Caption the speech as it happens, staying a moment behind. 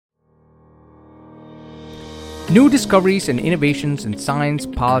New discoveries and innovations in science,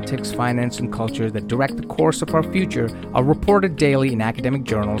 politics, finance, and culture that direct the course of our future are reported daily in academic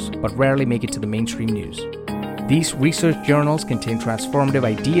journals but rarely make it to the mainstream news. These research journals contain transformative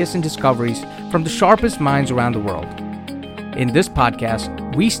ideas and discoveries from the sharpest minds around the world. In this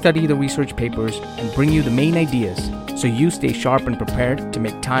podcast, we study the research papers and bring you the main ideas so you stay sharp and prepared to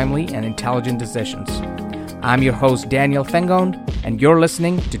make timely and intelligent decisions. I'm your host, Daniel Fengone, and you're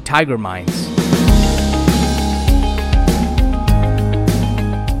listening to Tiger Minds.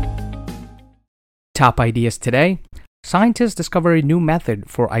 Top ideas today. Scientists discover a new method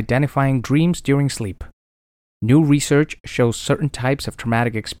for identifying dreams during sleep. New research shows certain types of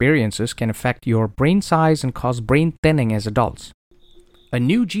traumatic experiences can affect your brain size and cause brain thinning as adults. A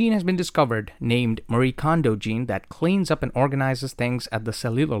new gene has been discovered named Kondo gene that cleans up and organizes things at the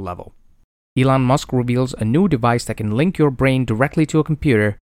cellular level. Elon Musk reveals a new device that can link your brain directly to a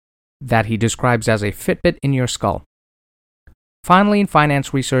computer that he describes as a Fitbit in your skull. Finally, in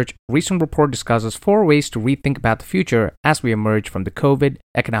finance research, a recent report discusses 4 ways to rethink about the future as we emerge from the COVID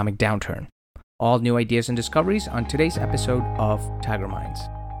economic downturn. All new ideas and discoveries on today's episode of Tiger Minds.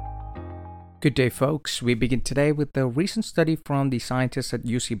 Good day, folks. We begin today with a recent study from the scientists at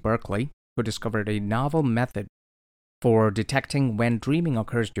UC Berkeley who discovered a novel method for detecting when dreaming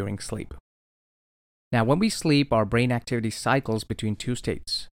occurs during sleep. Now, when we sleep, our brain activity cycles between 2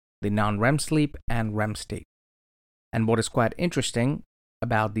 states, the non-REM sleep and REM state. And what is quite interesting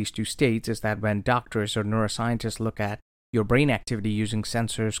about these 2 states is that when doctors or neuroscientists look at your brain activity using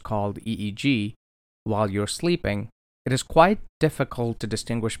sensors called EEG while you're sleeping, it is quite difficult to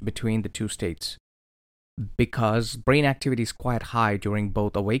distinguish between the 2 states because brain activity is quite high during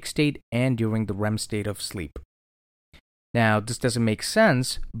both awake state and during the REM state of sleep. Now, this doesn't make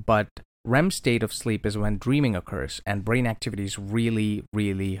sense, but REM state of sleep is when dreaming occurs and brain activity is really,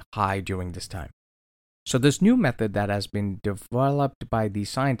 really high during this time. So this new method that has been developed by these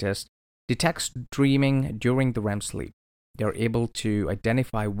scientists detects dreaming during the REM sleep. They're able to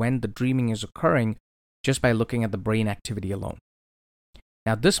identify when the dreaming is occurring just by looking at the brain activity alone.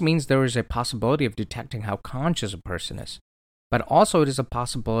 Now, this means there is a possibility of detecting how conscious a person is, but also it is a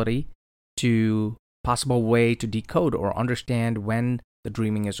possible way to decode or understand when the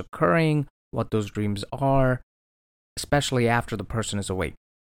dreaming is occurring, what those dreams are, especially after the person is awake.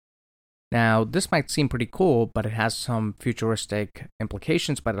 Now, this might seem pretty cool, but it has some futuristic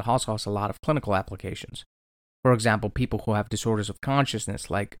implications, but it also has a lot of clinical applications. For example, people who have disorders of consciousness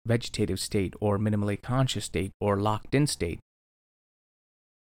like vegetative state or minimally conscious state or locked-in state.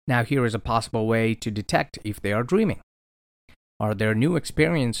 Now, here is a possible way to detect if they are dreaming. Are there new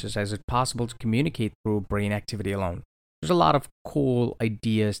experiences? Is it possible to communicate through brain activity alone? There's a lot of cool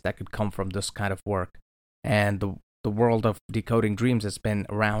ideas that could come from this kind of work, and the world of decoding dreams has been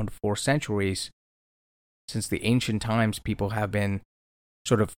around for centuries. Since the ancient times, people have been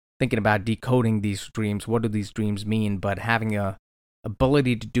sort of thinking about decoding these dreams. What do these dreams mean? But having a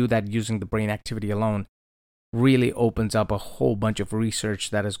ability to do that using the brain activity alone really opens up a whole bunch of research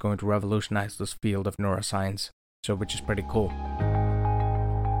that is going to revolutionize this field of neuroscience, which is pretty cool.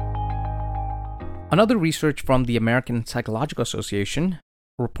 Another research from the American Psychological Association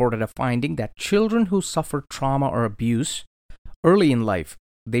reported a finding that children who suffer trauma or abuse early in life,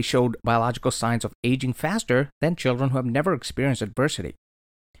 they showed biological signs of aging faster than children who have never experienced adversity.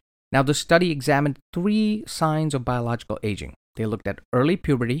 Now, the study examined 3 signs of biological aging. They looked at early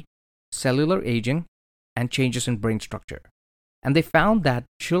puberty, cellular aging, and changes in brain structure. And they found that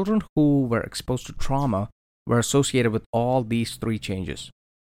children who were exposed to trauma were associated with all these 3 changes.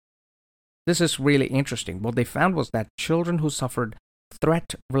 This is really interesting. What they found was that children who suffered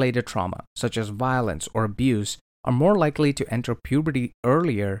threat-related trauma, such as violence or abuse, are more likely to enter puberty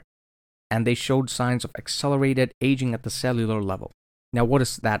earlier, and they showed signs of accelerated aging at the cellular level. Now, what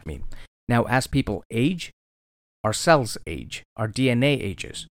does that mean? Now, as people age, our cells age, our DNA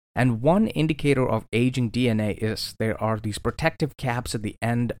ages, and one indicator of aging DNA is there are these protective caps at the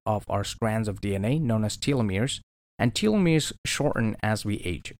end of our strands of DNA, known as telomeres, and telomeres shorten as we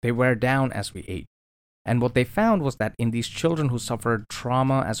age. They wear down as we age. And what they found was that in these children who suffered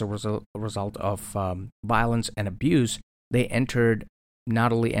trauma as a result of violence and abuse, they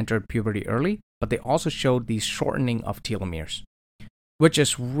not only entered puberty early, but they also showed these shortening of telomeres, which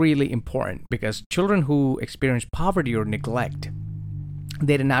is really important because children who experience poverty or neglect,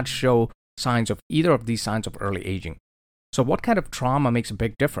 they did not show signs of either of these signs of early aging. So what kind of trauma makes a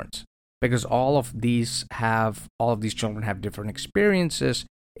big difference? Because all of these children have different experiences.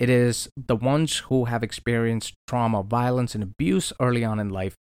 It is the ones who have experienced trauma, violence, and abuse early on in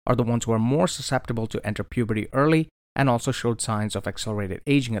life are the ones who are more susceptible to enter puberty early and also showed signs of accelerated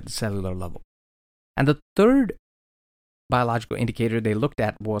aging at the cellular level. And the third biological indicator they looked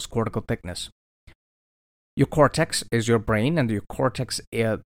at was cortical thickness. Your cortex is your brain, and your cortex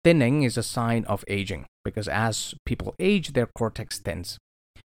thinning is a sign of aging, because as people age, their cortex thins.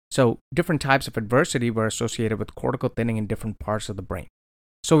 So different types of adversity were associated with cortical thinning in different parts of the brain.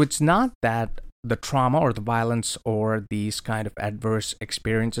 So it's not that the trauma or the violence or these kind of adverse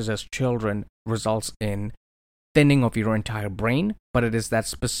experiences as children results in thinning of your entire brain, but it is that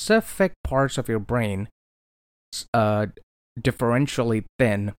specific parts of your brain differentially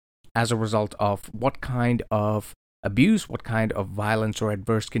thin as a result of what kind of abuse, what kind of violence or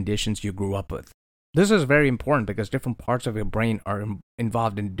adverse conditions you grew up with. This is very important because different parts of your brain are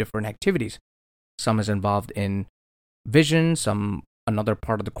involved in different activities. Some is involved in vision, another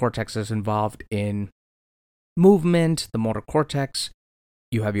part of the cortex is involved in movement, the motor cortex.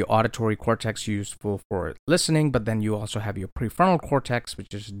 You have your auditory cortex useful for listening, but then you also have your prefrontal cortex,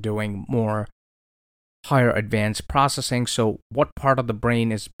 which is doing more higher advanced processing. So what part of the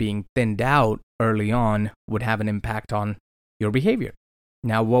brain is being thinned out early on would have an impact on your behavior.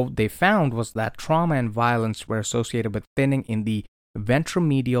 Now, what they found was that trauma and violence were associated with thinning in the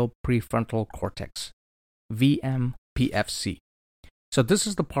ventromedial prefrontal cortex, VMPFC. So this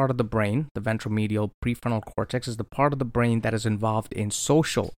is the part of the brain, the ventromedial prefrontal cortex is the part of the brain that is involved in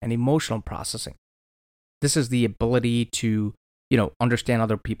social and emotional processing. This is the ability to, understand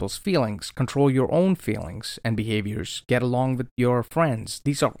other people's feelings, control your own feelings and behaviors, get along with your friends.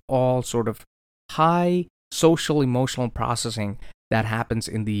 These are all sort of high social emotional processing that happens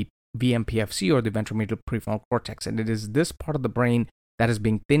in the VMPFC or the ventromedial prefrontal cortex. And it is this part of the brain that is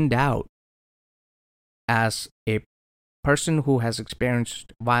being thinned out as a person who has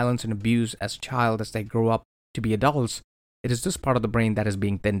experienced violence and abuse as a child as they grow up to be adults. It is this part of the brain that is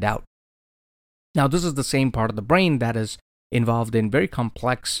being thinned out. Now, this is the same part of the brain that is involved in very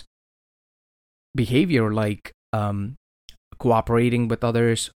complex behavior like cooperating with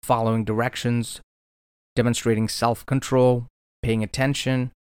others, following directions, demonstrating self-control, paying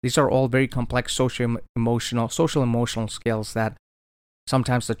attention. These are all very complex social emotional skills that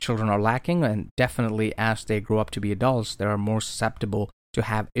sometimes the children are lacking, and definitely as they grow up to be adults, they are more susceptible to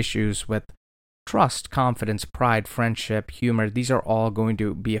have issues with trust, confidence, pride, friendship, humor. These are all going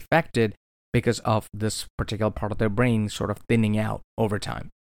to be affected because of this particular part of their brain sort of thinning out over time.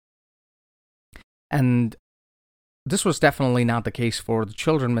 And this was definitely not the case for the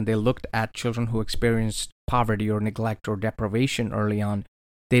children when they looked at children who experienced poverty or neglect or deprivation early on.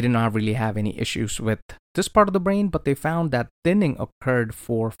 They did not really have any issues with this part of the brain, but they found that thinning occurred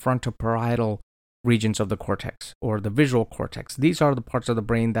for frontoparietal regions of the cortex or the visual cortex. These are the parts of the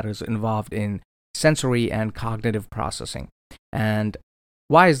brain that is involved in sensory and cognitive processing. And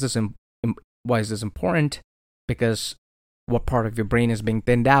why is this important? Because what part of your brain is being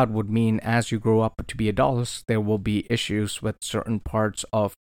thinned out would mean as you grow up to be adults, there will be issues with certain parts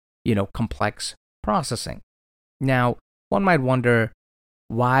of, complex processing. Now, one might wonder,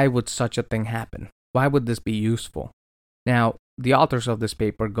 why would such a thing happen? Why would this be useful? Now, the authors of this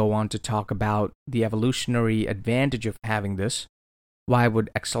paper go on to talk about the evolutionary advantage of having this. Why would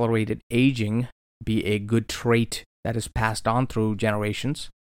accelerated aging be a good trait that is passed on through generations?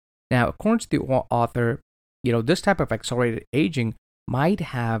 Now, according to the author, this type of accelerated aging might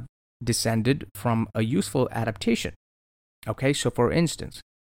have descended from a useful adaptation. Okay, so for instance,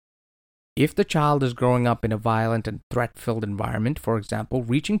 if the child is growing up in a violent and threat-filled environment, for example,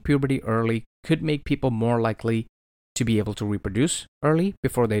 reaching puberty early could make people more likely to be able to reproduce early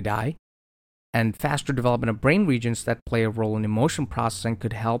before they die. And faster development of brain regions that play a role in emotion processing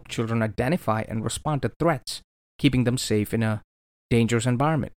could help children identify and respond to threats, keeping them safe in a dangerous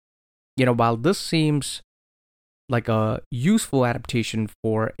environment. While this seems like a useful adaptation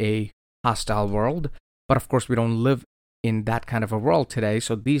for a hostile world, but of course we don't live in that kind of a world today,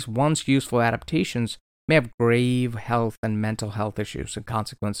 so these once useful adaptations may have grave health and mental health issues and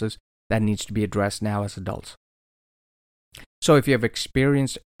consequences that needs to be addressed now as adults. So if you have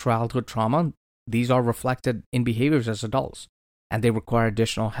experienced childhood trauma, these are reflected in behaviors as adults, and they require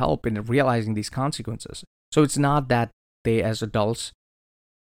additional help in realizing these consequences. So it's not that they as adults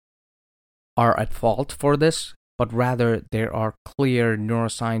are at fault for this, but rather there are clear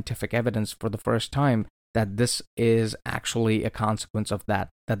neuroscientific evidence for the first time that this is actually a consequence of that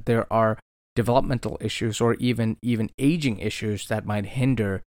there are developmental issues or even aging issues that might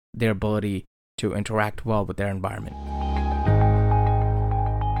hinder their ability to interact well with their environment.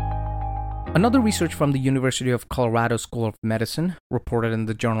 Another research from the University of Colorado School of Medicine reported in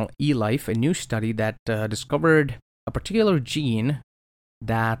the journal eLife a new study that discovered a particular gene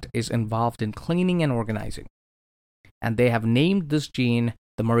that is involved in cleaning and organizing. And they have named this gene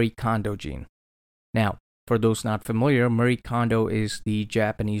the Marie Kondo gene. Now, for those not familiar, Marie Kondo is the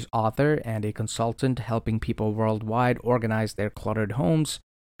Japanese author and a consultant helping people worldwide organize their cluttered homes,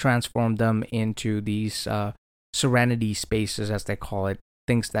 transform them into these serenity spaces, as they call it,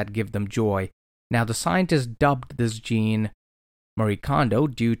 things that give them joy. Now, the scientists dubbed this gene Marie Kondo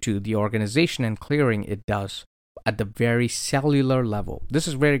due to the organization and clearing it does at the very cellular level. This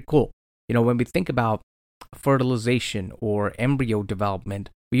is very cool. When we think about fertilization or embryo development,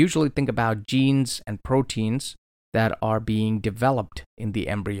 we usually think about genes and proteins that are being developed in the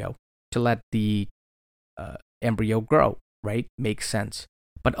embryo to let the embryo grow, right? Makes sense.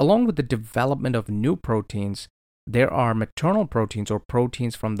 But along with the development of new proteins, there are maternal proteins or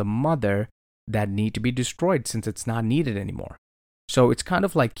proteins from the mother that need to be destroyed since it's not needed anymore. So it's kind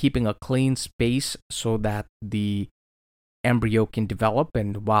of like keeping a clean space so that the embryo can develop,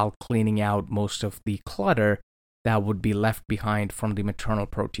 and while cleaning out most of the clutter that would be left behind from the maternal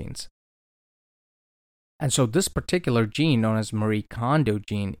proteins. And so this particular gene, known as Marie Kondo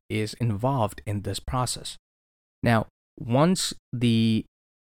gene, is involved in this process. Now, once the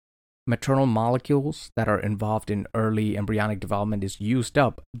maternal molecules that are involved in early embryonic development is used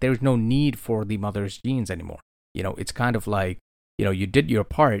up, there's no need for the mother's genes anymore. It's kind of like, you did your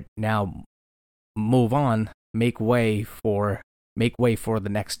part, now move on, make way for the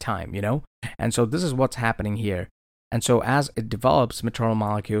next time, And so this is what's happening here. And so as it develops, maternal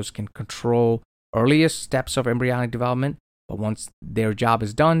molecules can control earliest steps of embryonic development, but once their job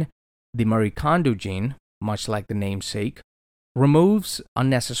is done, the Marie Kondo gene, much like the namesake, removes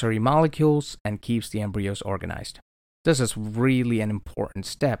unnecessary molecules and keeps the embryos organized. This is really an important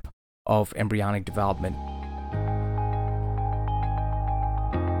step of embryonic development.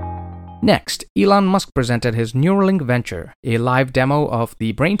 Next, Elon Musk presented his Neuralink venture, a live demo of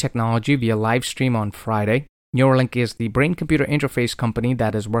the brain technology via live stream on Friday. Neuralink is the brain-computer interface company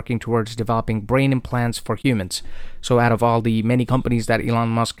that is working towards developing brain implants for humans. So out of all the many companies that Elon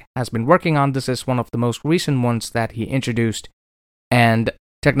Musk has been working on, this is one of the most recent ones that he introduced. And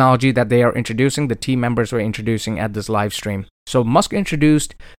technology that they are introducing, the team members were introducing at this live stream. So Musk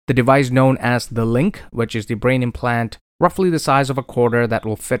introduced the device known as the Link, which is the brain implant roughly the size of a quarter that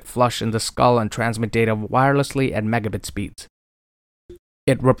will fit flush in the skull and transmit data wirelessly at megabit speeds.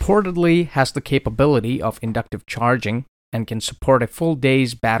 It reportedly has the capability of inductive charging and can support a full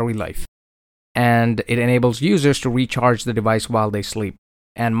day's battery life. And it enables users to recharge the device while they sleep.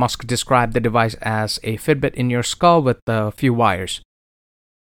 And Musk described the device as a Fitbit in your skull with a few wires.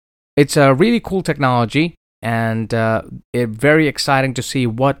 It's a really cool technology, and it's very exciting to see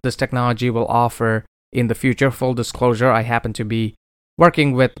what this technology will offer in the future. Full disclosure, I happen to be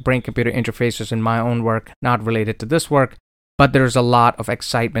working with brain-computer interfaces in my own work, not related to this work, but there's a lot of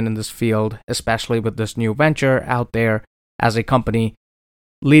excitement in this field, especially with this new venture out there as a company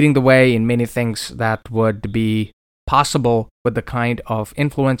leading the way in many things that would be possible with the kind of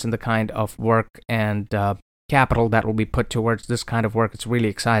influence and the kind of work and capital that will be put towards this kind of work. It's really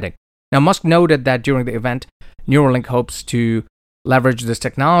exciting. Now, Musk noted that during the event, Neuralink hopes to leverage this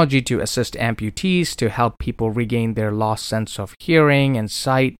technology to assist amputees to help people regain their lost sense of hearing and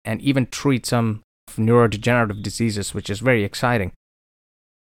sight, and even treat some neurodegenerative diseases, which is very exciting.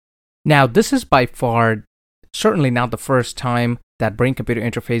 Now, this is by far certainly not the first time that brain-computer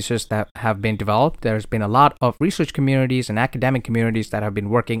interfaces that have been developed. There's been a lot of research communities and academic communities that have been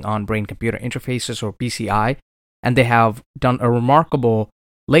working on brain-computer interfaces, or BCI, and they have done a remarkable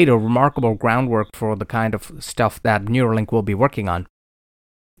groundwork for the kind of stuff that Neuralink will be working on.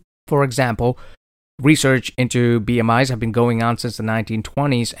 For example, research into BMIs have been going on since the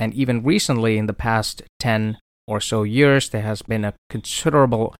 1920s, and even recently, in the past 10 or so years, there has been a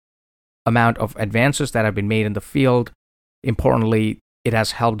considerable amount of advances that have been made in the field. Importantly, it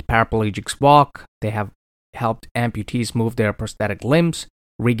has helped paraplegics walk. They have helped amputees move their prosthetic limbs,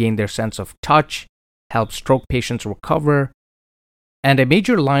 regain their sense of touch, help stroke patients recover. And a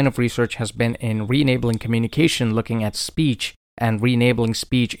major line of research has been in re-enabling communication, looking at speech and re-enabling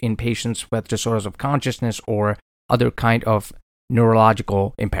speech in patients with disorders of consciousness or other kind of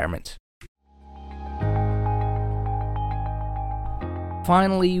neurological impairments.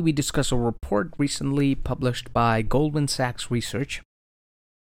 Finally, we discuss a report recently published by Goldman Sachs Research.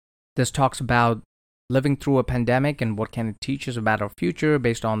 This talks about living through a pandemic and what can it teach us about our future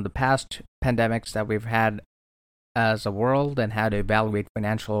based on the past pandemics that we've had as a world, and how to evaluate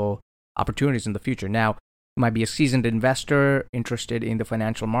financial opportunities in the future. Now, you might be a seasoned investor interested in the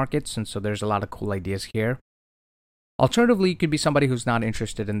financial markets, and so there's a lot of cool ideas here. Alternatively, you could be somebody who's not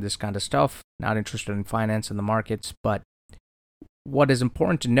interested in this kind of stuff, not interested in finance and the markets, but what is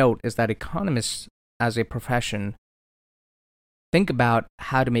important to note is that economists as a profession think about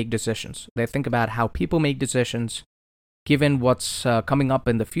how to make decisions. They think about how people make decisions. Given what's coming up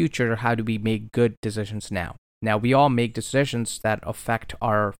in the future, how do we make good decisions now? Now, we all make decisions that affect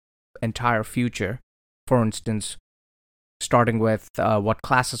our entire future. For instance, starting with what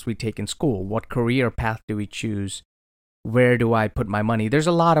classes we take in school, what career path do we choose, where do I put my money? There's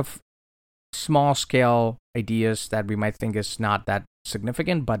a lot of small scale ideas that we might think is not that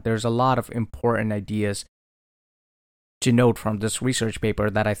significant, but there's a lot of important ideas to note from this research paper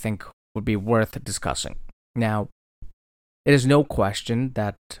that I think would be worth discussing. Now, it is no question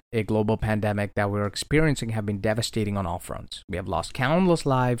that a global pandemic that we're experiencing have been devastating on all fronts. We have lost countless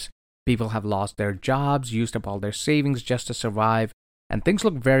lives, people have lost their jobs, used up all their savings just to survive, and things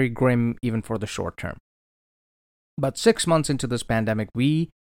look very grim even for the short term. But 6 months into this pandemic,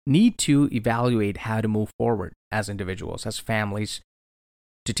 we need to evaluate how to move forward as individuals, as families,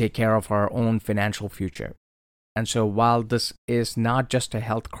 to take care of our own financial future. And so while this is not just a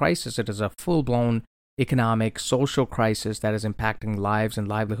health crisis, it is a full-blown economic, social crisis that is impacting lives and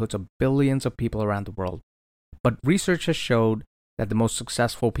livelihoods of billions of people around the world. But research has showed that the most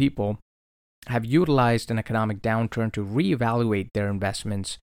successful people have utilized an economic downturn to reevaluate their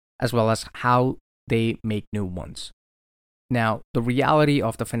investments as well as how they make new ones. Now, the reality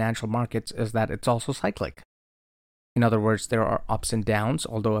of the financial markets is that it's also cyclic. In other words, there are ups and downs.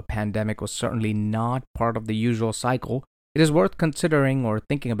 Although a pandemic was certainly not part of the usual cycle, it is worth considering or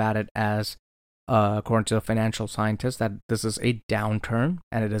thinking about it as, according to the financial scientists, that this is a downturn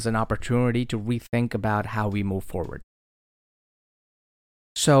and it is an opportunity to rethink about how we move forward.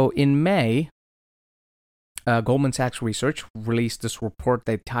 So in May, Goldman Sachs Research released this report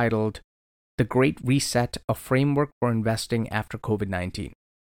they titled The Great Reset, a Framework for Investing After COVID-19.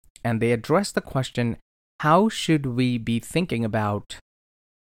 And they addressed the question, how should we be thinking about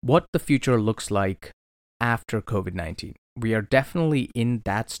what the future looks like after COVID-19? We are definitely in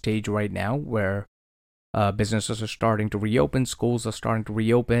that stage right now where businesses are starting to reopen, schools are starting to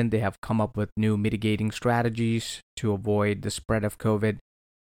reopen. They have come up with new mitigating strategies to avoid the spread of COVID.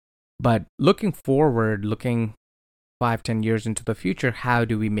 But looking forward, looking 5-10 years into the future, how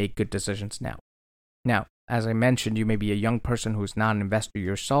do we make good decisions now? Now, as I mentioned, you may be a young person who's not an investor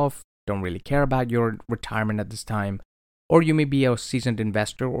yourself, don't really care about your retirement at this time, or you may be a seasoned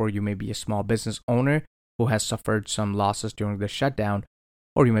investor, or you may be a small business owner who has suffered some losses during the shutdown,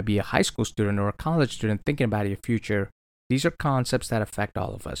 or you may be a high school student or a college student thinking about your future. These are concepts that affect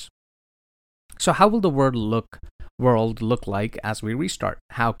all of us. So how will the world look like as we restart?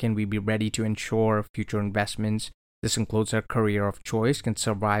 How can we be ready to ensure future investments, this includes our career of choice, can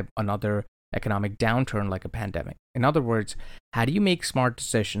survive another economic downturn like a pandemic? In other words, how do you make smart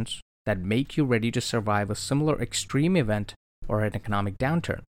decisions that make you ready to survive a similar extreme event or an economic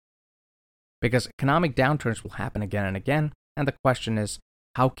downturn? Because economic downturns will happen again and again, and the question is,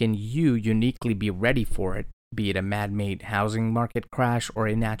 how can you uniquely be ready for it, be it a man-made housing market crash or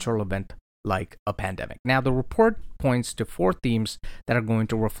a natural event like a pandemic? Now, the report points to 4 themes that are going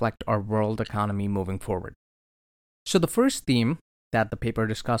to reflect our world economy moving forward. So the first theme that the paper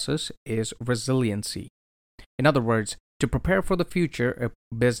discusses is resiliency. In other words, to prepare for the future,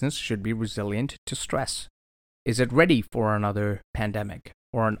 a business should be resilient to stress. Is it ready for another pandemic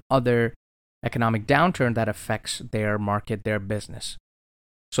or another economic downturn that affects their market, their business?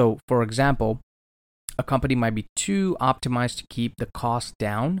 So, for example, a company might be too optimized to keep the cost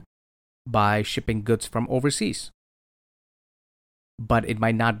down by shipping goods from overseas, but it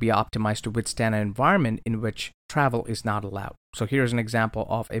might not be optimized to withstand an environment in which travel is not allowed. So here's an example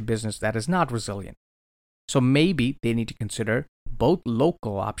of a business that is not resilient. So maybe they need to consider both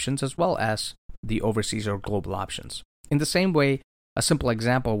local options as well as the overseas or global options. In the same way, a simple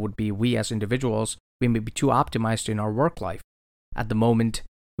example would be we as individuals, we may be too optimized in our work life. At the moment,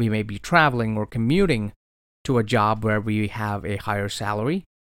 we may be traveling or commuting to a job where we have a higher salary,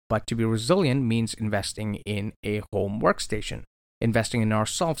 but to be resilient means investing in a home workstation, investing in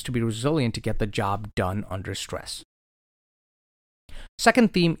ourselves to be resilient to get the job done under stress.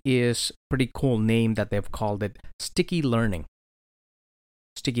 Second theme is a pretty cool name that they've called it sticky learning.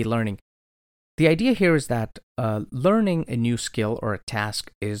 Sticky learning. The idea here is that learning a new skill or a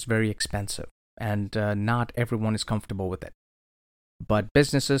task is very expensive, and not everyone is comfortable with it. But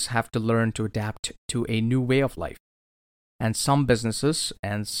businesses have to learn to adapt to a new way of life. And some businesses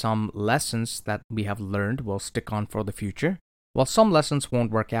and some lessons that we have learned will stick on for the future, while some lessons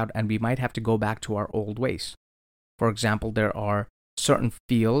won't work out and we might have to go back to our old ways. For example, there are certain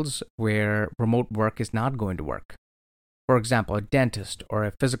fields where remote work is not going to work. For example, a dentist or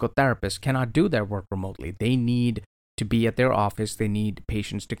a physical therapist cannot do their work remotely. They need to be at their office. They need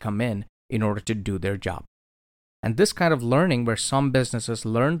patients to come in order to do their job. And this kind of learning, where some businesses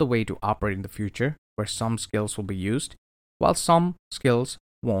learn the way to operate in the future, where some skills will be used, while some skills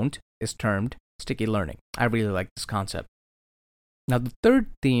won't, is termed sticky learning. I really like this concept. Now, the third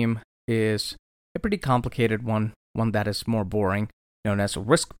theme is a pretty complicated one that is more boring, known as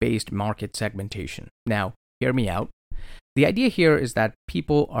risk-based market segmentation. Now, hear me out. The idea here is that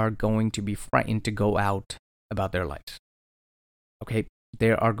people are going to be frightened to go out about their lives. Okay,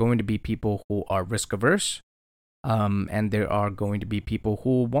 there are going to be people who are risk-averse, and there are going to be people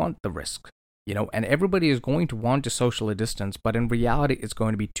who want the risk. And everybody is going to want to socially distance, but in reality, it's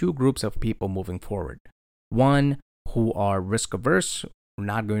going to be two groups of people moving forward. One who are risk-averse,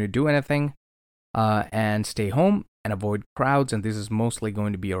 not going to do anything, and stay home and avoid crowds, and this is mostly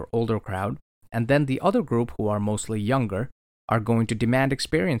going to be our older crowd. And then the other group, who are mostly younger, are going to demand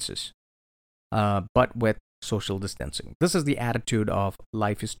experiences, but with social distancing. This is the attitude of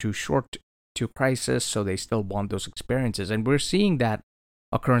life is too short to crisis, so they still want those experiences. And we're seeing that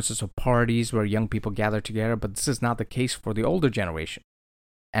occurrences of parties where young people gather together, but this is not the case for the older generation.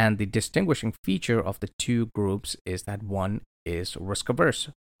 And the distinguishing feature of the two groups is that one is risk-averse.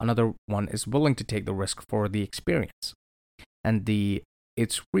 Another one is willing to take the risk for the experience. And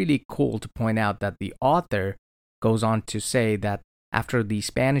it's really cool to point out that the author goes on to say that after the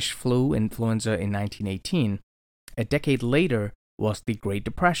Spanish flu influenza in 1918, a decade later was the Great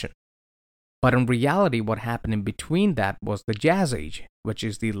Depression. But in reality, what happened in between that was the Jazz Age, which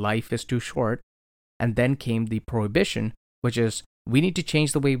is the life is too short, and then came the Prohibition, which is we need to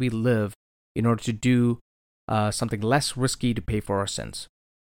change the way we live in order to do something less risky to pay for our sins.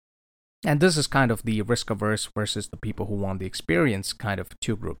 And this is kind of the risk-averse versus the people who want the experience kind of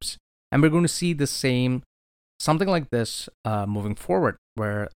two groups. And we're going to see the same, something like this moving forward,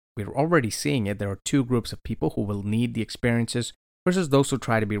 where we're already seeing it. There are two groups of people who will need the experiences versus those who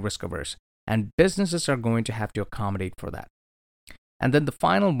try to be risk-averse. And businesses are going to have to accommodate for that. And then the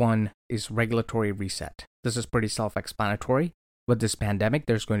final one is regulatory reset. This is pretty self-explanatory. With this pandemic,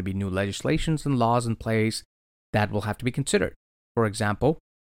 there's going to be new legislations and laws in place that will have to be considered. For example,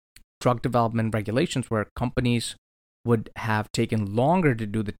 drug development regulations, where companies would have taken longer to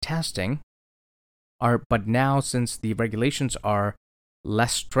do the testing, but now, since the regulations are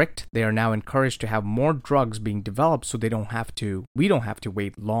less strict, they are now encouraged to have more drugs being developed, so we don't have to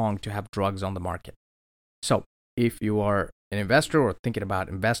wait long to have drugs on the market. So if you are an investor or thinking about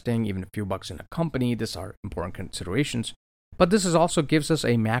investing even a few bucks in a company, these are important considerations. But this also gives us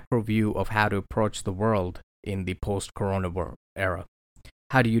a macro view of how to approach the world in the post-corona world era.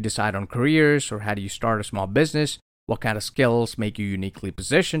 How do you decide on careers, or how do you start a small business? What kind of skills make you uniquely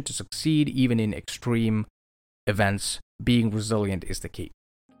positioned to succeed even in extreme events? Being resilient is the key.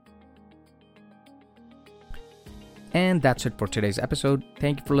 And that's it for today's episode.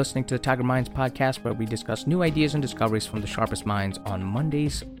 Thank you for listening to the Tiger Minds podcast, where we discuss new ideas and discoveries from the sharpest minds on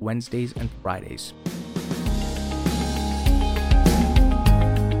Mondays, Wednesdays, and Fridays.